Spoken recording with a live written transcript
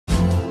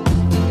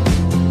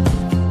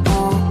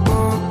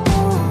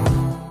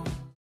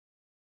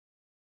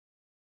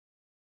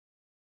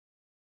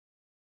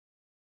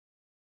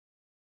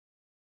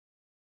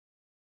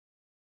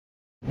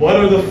What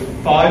are the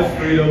 5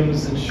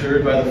 freedoms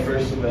ensured by the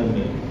First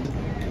Amendment?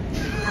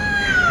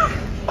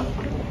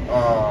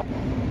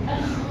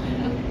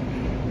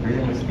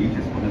 Freedom of speech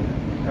is one of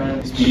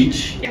them.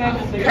 Speech.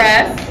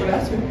 Press.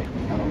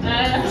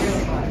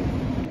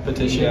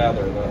 Petition. Yeah,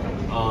 they're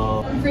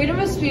the. Freedom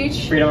of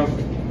speech. Freedom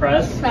of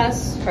press.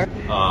 Press.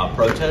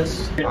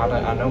 Protest.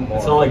 I know more.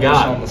 That's all I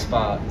got. On the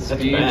spot.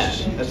 That's Speech.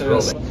 bad. That's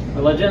really bad.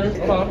 Religion.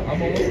 Hold on,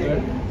 I'm almost there.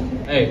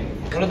 Hey,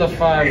 what are the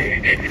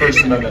 5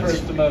 First Amendments.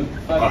 First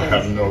Amendment? I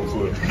have no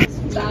clue.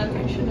 Bad.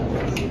 I should know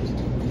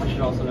this. I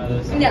should also know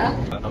this. Yeah.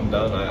 I'm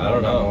done. I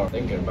don't know. I'm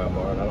thinking about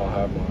more, and I don't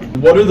have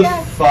one. What are the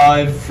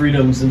 5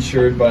 freedoms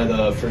ensured by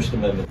the First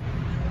Amendment?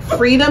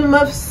 Freedom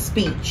of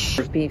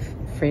speech.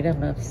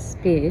 Freedom of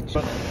speech.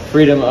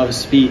 Freedom of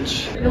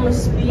speech. Freedom of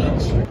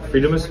speech.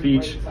 Freedom of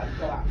speech,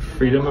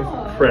 freedom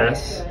of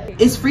press.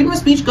 Is freedom of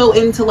speech go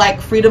into like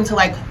freedom to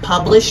like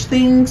publish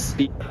things?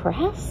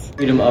 Press?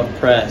 Freedom of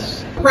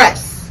press.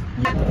 Press.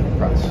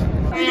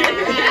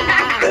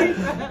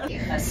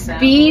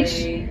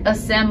 Speech,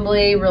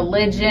 assembly,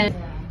 religion.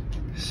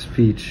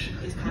 Speech.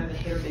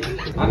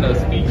 I know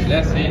speech,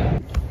 that's it.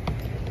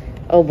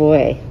 Oh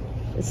boy,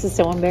 this is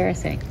so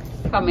embarrassing.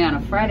 Caught me on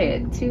a Friday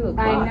at 2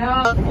 o'clock. I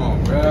know. Come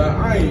on, bruh.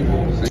 I ain't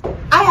gonna say.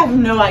 I have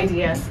no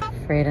idea.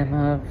 Freedom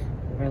of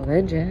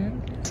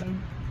religion.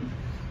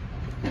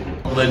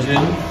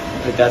 Religion.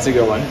 That's a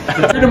good one.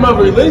 Freedom of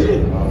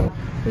religion.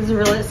 Is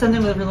it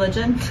something with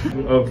religion?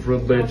 Of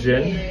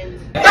religion.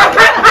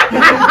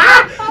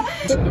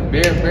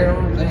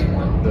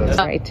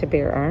 Right to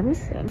bear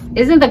arms.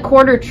 Isn't the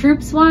quarter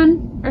troops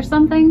one or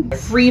something?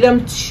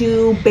 Freedom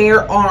to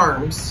bear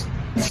arms.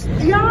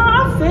 Yeah,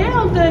 I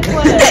failed that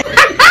class.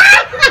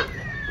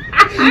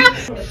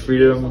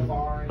 Freedom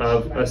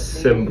of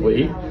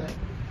assembly.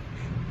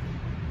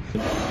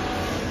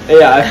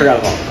 Yeah, I forgot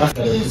about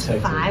that. There's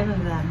 5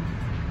 of them.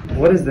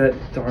 What is that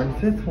darn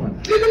 5th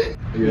one?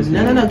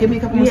 No. Give me a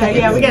couple more seconds.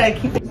 Yeah, we gotta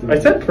keep it. I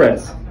said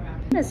press.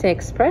 I'm gonna say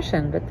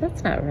expression, but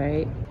that's not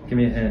right. Give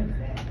me a hint.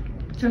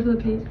 There's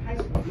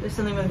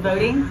something with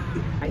voting.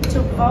 Right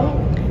to vote.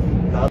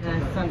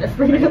 Found a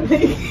freedom.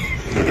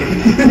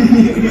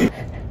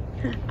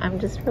 I'm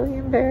just really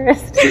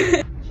embarrassed.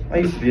 I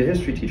used to be a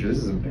history teacher. This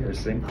is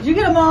embarrassing. Did you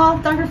get them all,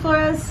 Dr.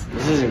 Flores?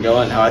 This isn't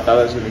going how I thought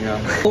it was going to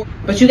go.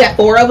 But you got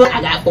 4 of them? I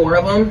got 4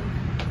 of them.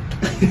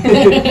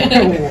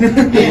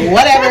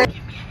 Whatever.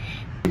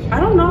 I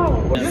don't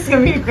know. This is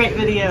gonna be a great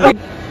video.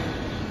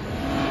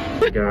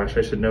 Gosh,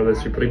 I should know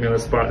this. You're putting me on the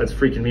spot. That's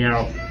freaking me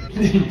out.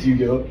 Do you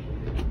go?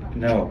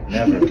 No,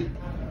 never.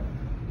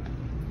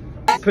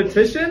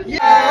 Petition?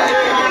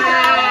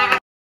 Yeah!